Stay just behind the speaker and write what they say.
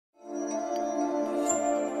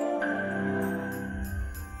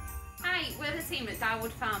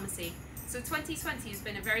Darwood Pharmacy. So 2020 has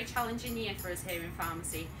been a very challenging year for us here in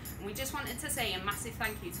pharmacy, and we just wanted to say a massive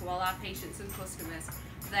thank you to all our patients and customers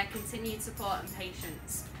for their continued support and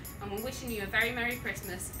patience. And we're wishing you a very Merry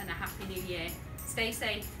Christmas and a Happy New Year. Stay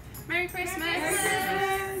safe. Merry Christmas! Merry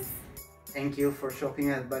Christmas! Thank you for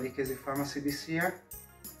shopping at Ballycasey Pharmacy this year.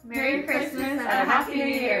 Merry Christmas and a Happy New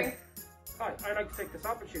Year! Hi, I'd like to take this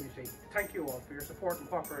opportunity to thank you all for your support and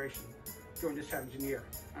cooperation during this challenging year.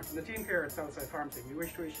 And from the team here at Southside Pharmacy, we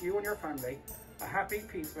wish to wish you and your family a happy,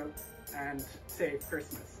 peaceful and safe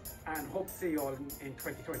Christmas. And hope to see you all in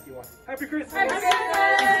 2021. Happy Christmas!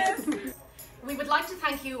 Happy Christmas! We would like to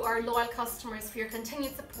thank you, our loyal customers, for your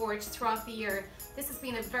continued support throughout the year. This has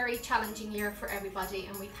been a very challenging year for everybody,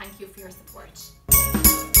 and we thank you for your support.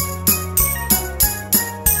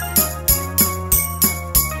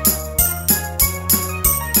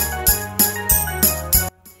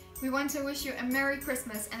 We want to wish you a Merry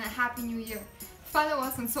Christmas and a Happy New Year. Follow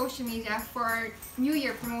us on social media for our New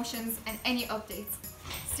Year promotions and any updates.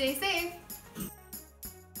 Stay safe!